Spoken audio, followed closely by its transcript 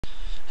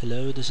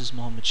Hello, this is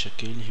Mohammed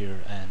Shakil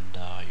here, and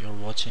you're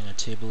watching a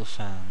table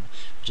fan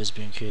which is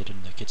being created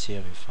in the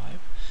Catia v5.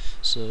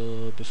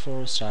 So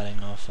before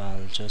starting off,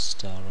 I'll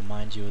just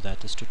remind you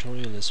that this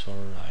tutorial is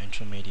for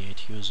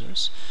intermediate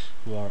users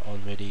who are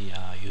already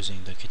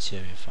using the Catia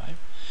v5.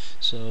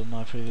 So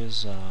my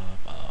previous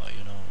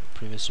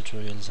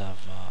tutorials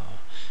have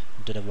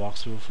did a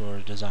walkthrough for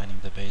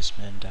designing the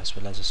basement as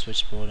well as the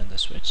switchboard and the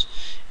switch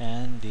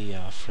and the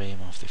frame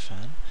of the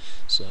fan.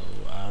 So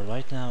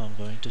right now I'm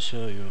going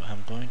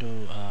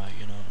to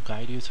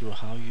guide you through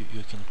how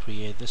you can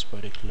create this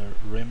particular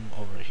rim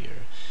over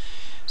here.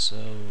 So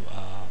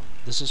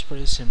this is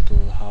pretty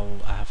simple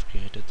how I have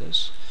created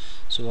this.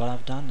 So what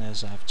I've done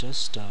is I've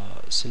just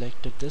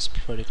selected this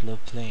particular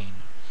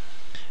plane,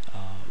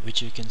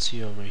 which you can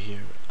see over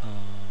here,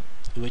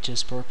 which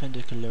is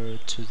perpendicular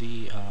to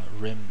the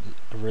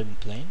rim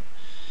plane.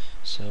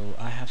 So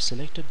I have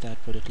selected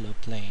that particular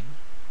plane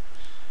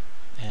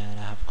and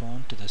I have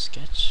gone to the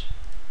sketch,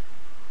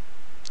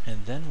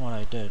 and then what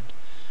I did,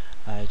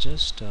 I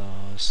just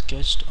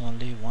sketched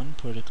only one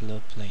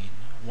particular plane,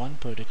 one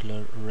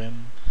particular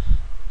rim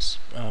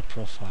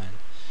profile.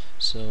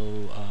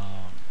 So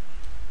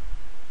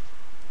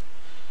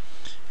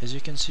as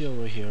you can see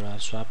over here,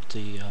 I've swapped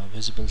the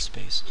visible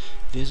space.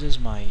 This is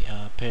my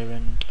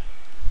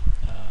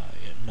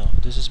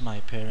this is my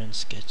parent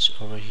sketch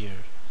over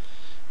here.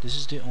 This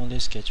is the only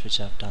sketch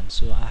which I've done.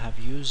 So I have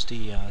used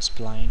the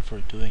spline for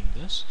doing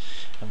this,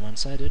 and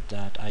once I did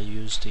that, I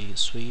used the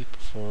sweep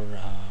for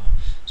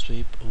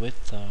sweep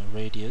with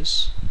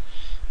radius,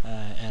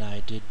 and I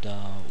did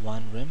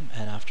one rim,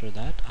 and after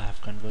that I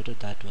have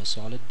converted that to a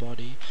solid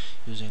body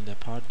using the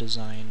part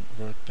design,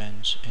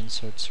 workbench,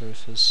 insert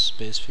surface,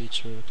 space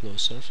feature,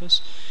 close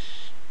surface.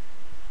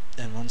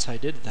 And once I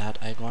did that,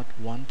 I got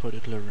one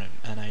particular rim,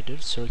 and I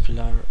did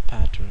circular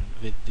pattern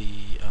with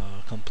the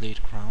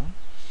complete crown,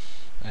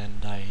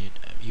 and I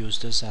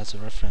used this as a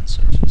reference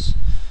surface.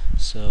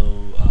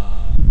 So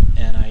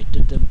and I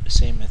did the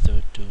same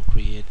method to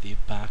create the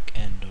back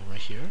end over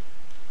here.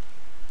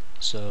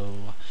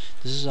 So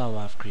this is how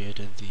I've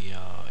created the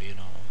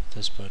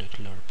this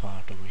particular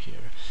part over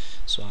here.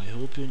 So I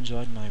hope you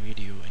enjoyed my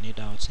video. Any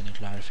doubts, any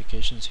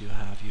clarifications you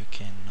have, you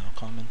can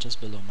comment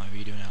just below my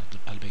video, and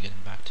I'll be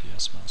getting back to you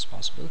as soon as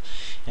possible.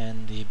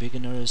 And the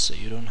beginners,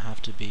 you don't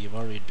have to be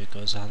worried,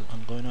 because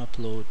I'm going to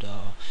upload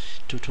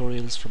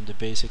tutorials from the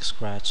basic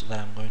scratch that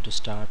I'm going to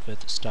start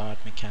with: start,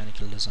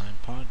 mechanical design,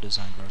 part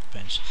design,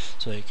 workbench.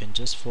 So you can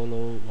just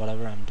follow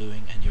whatever I'm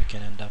doing and you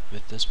can end up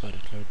with this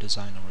particular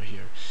design over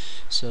here.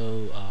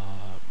 So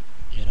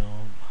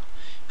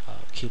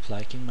keep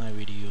liking my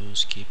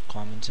videos, keep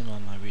commenting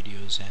on my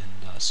videos,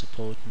 and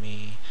support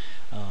me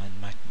and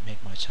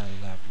make my channel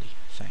lively.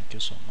 Thank you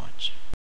so much.